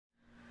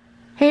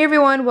Hey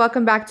everyone,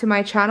 welcome back to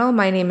my channel.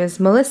 My name is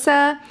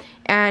Melissa,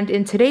 and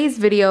in today's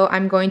video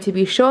I'm going to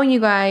be showing you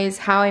guys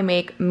how I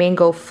make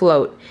mango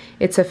float.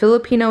 It's a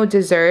Filipino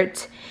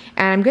dessert,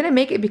 and I'm gonna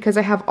make it because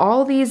I have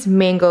all these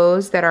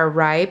mangoes that are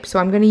ripe, so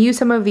I'm gonna use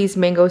some of these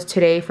mangoes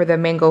today for the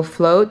mango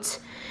float.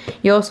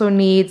 You also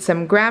need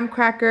some graham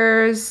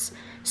crackers,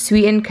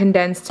 sweetened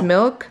condensed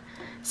milk,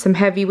 some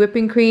heavy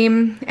whipping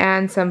cream,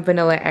 and some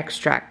vanilla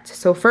extract.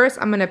 So first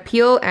I'm gonna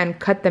peel and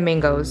cut the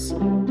mangoes.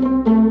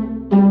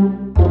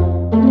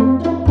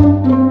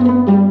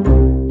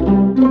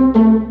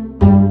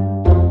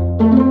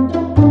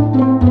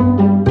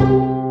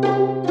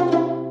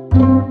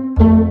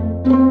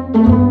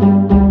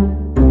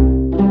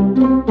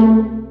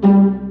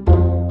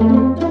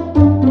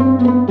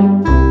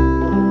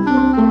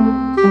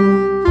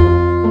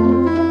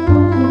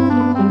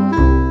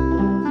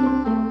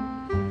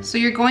 So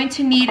you're going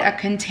to need a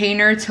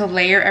container to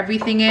layer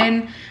everything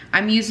in.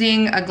 I'm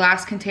using a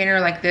glass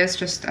container like this,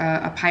 just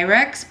a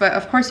Pyrex, but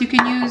of course you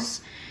can use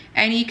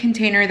any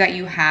container that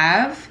you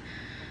have.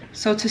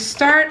 So to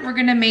start, we're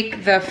gonna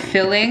make the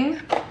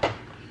filling.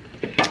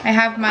 I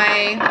have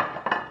my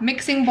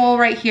mixing bowl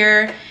right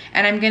here,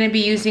 and I'm gonna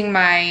be using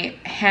my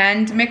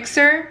hand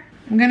mixer.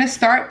 I'm gonna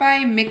start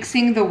by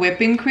mixing the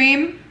whipping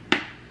cream.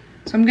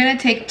 So I'm gonna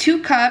take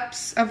 2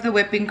 cups of the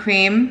whipping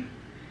cream,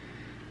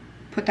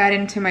 put that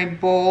into my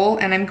bowl,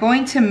 and I'm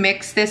going to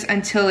mix this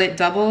until it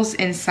doubles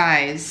in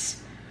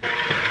size.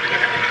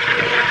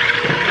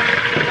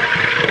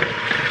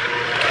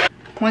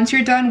 Once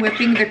you're done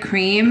whipping the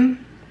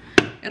cream,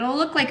 it'll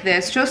look like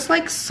this, just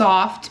like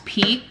soft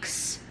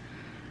peaks.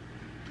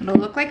 It'll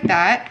look like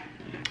that.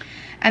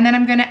 And then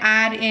I'm gonna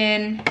add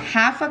in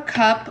half a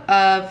cup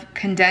of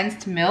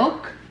condensed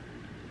milk.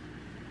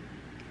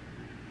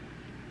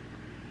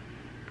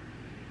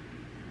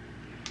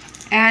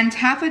 And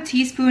half a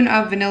teaspoon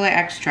of vanilla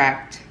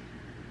extract.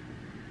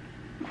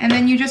 And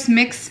then you just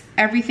mix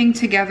everything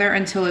together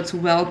until it's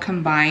well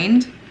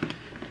combined.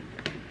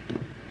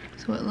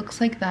 So it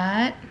looks like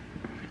that.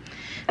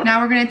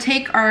 Now we're gonna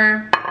take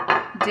our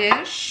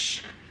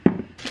dish.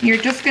 You're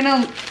just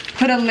gonna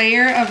put a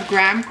layer of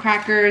graham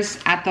crackers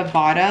at the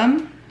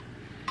bottom.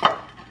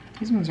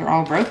 These ones are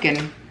all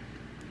broken.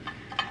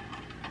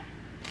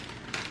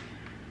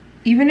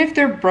 Even if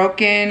they're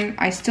broken,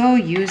 I still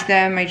use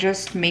them. I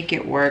just make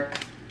it work.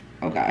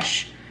 Oh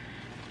gosh.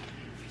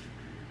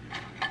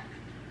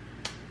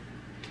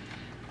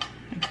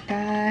 Like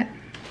that.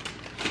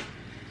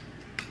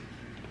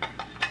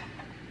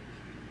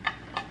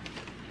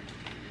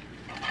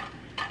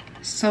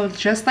 So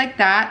just like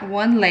that,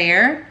 one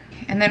layer.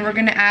 And then we're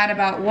gonna add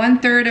about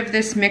 1/3 of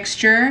this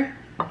mixture.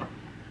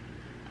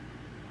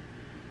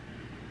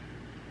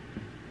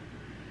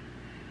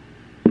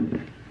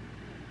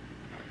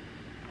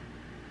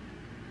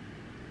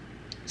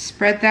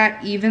 Spread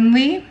that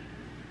evenly,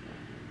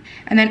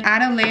 and then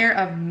add a layer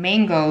of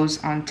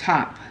mangoes on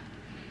top.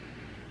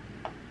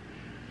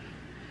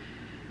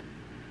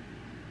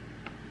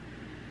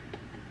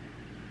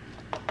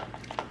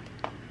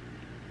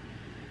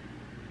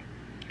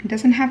 It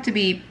doesn't have to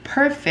be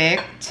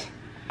perfect.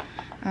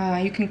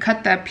 You can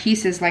cut the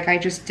pieces like I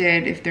just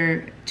did if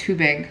they're too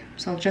big.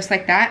 So just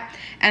like that.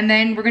 And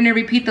then we're gonna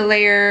repeat the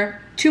layer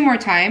 2 more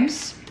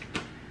times.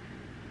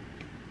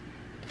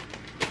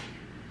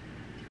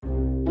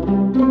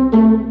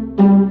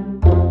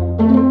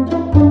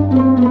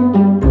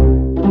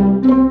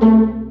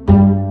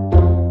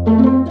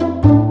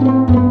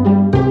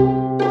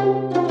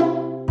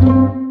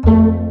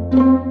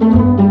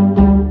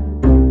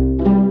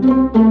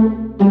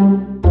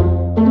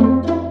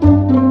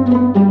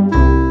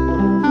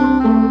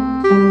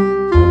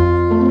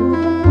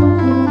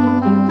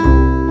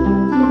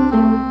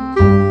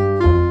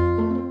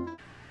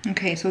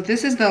 Okay, so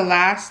this is the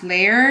last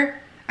layer.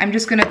 I'm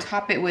just gonna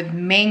top it with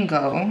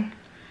mango.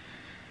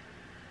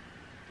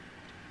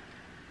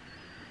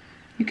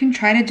 You can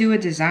try to do a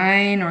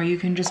design, or you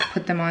can just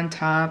put them on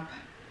top.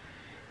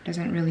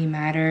 Doesn't really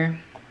matter.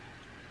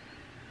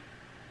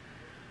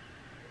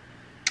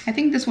 I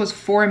think this was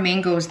 4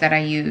 mangoes that I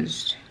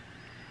used.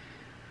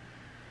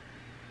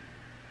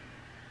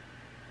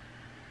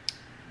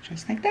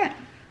 Just like that.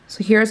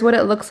 So here's what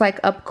it looks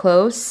like up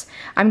close.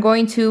 I'm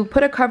going to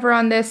put a cover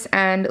on this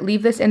and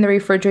leave this in the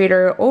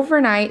refrigerator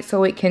overnight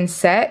so it can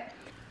set.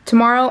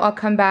 Tomorrow I'll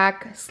come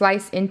back,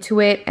 slice into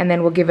it, and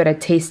then we'll give it a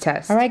taste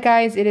test. All right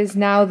guys, it is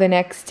now the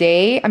next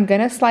day. I'm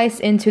gonna slice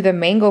into the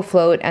mango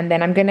float, and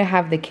then I'm gonna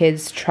have the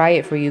kids try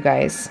it for you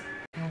guys.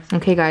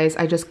 Okay guys,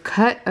 I just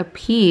cut a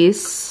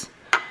piece.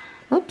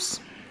 Oops,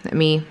 let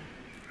me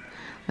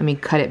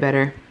cut it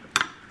better.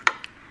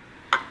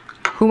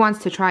 Who wants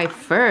to try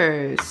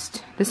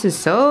first? This is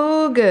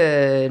so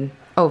good.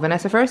 Oh,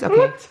 Vanessa first?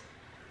 Okay.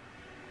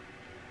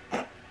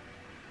 That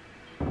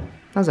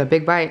was a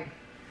big bite.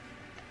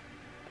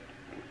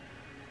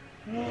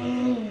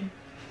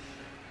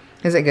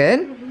 Is it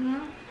good?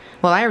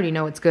 Well, I already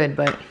know it's good,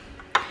 but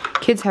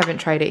kids haven't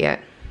tried it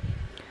yet.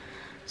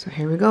 So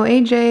here we go,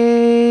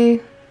 AJ.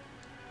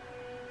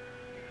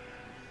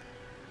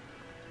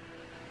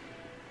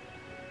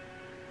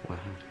 Wow.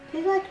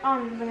 Tastes like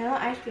vanilla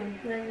ice cream.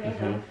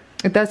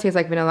 It does taste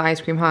like vanilla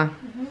ice cream, huh?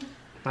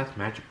 That's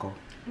magical.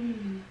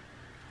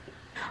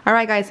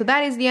 Alright guys, so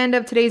that is the end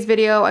of today's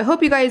video. I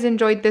hope you guys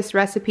enjoyed this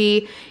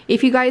recipe.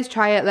 If you guys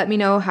try it, let me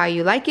know how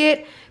you like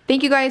it.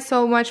 Thank you guys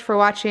so much for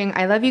watching.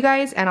 I love you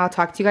guys, and I'll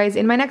talk to you guys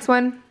in my next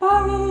one.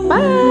 Bye!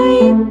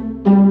 Bye!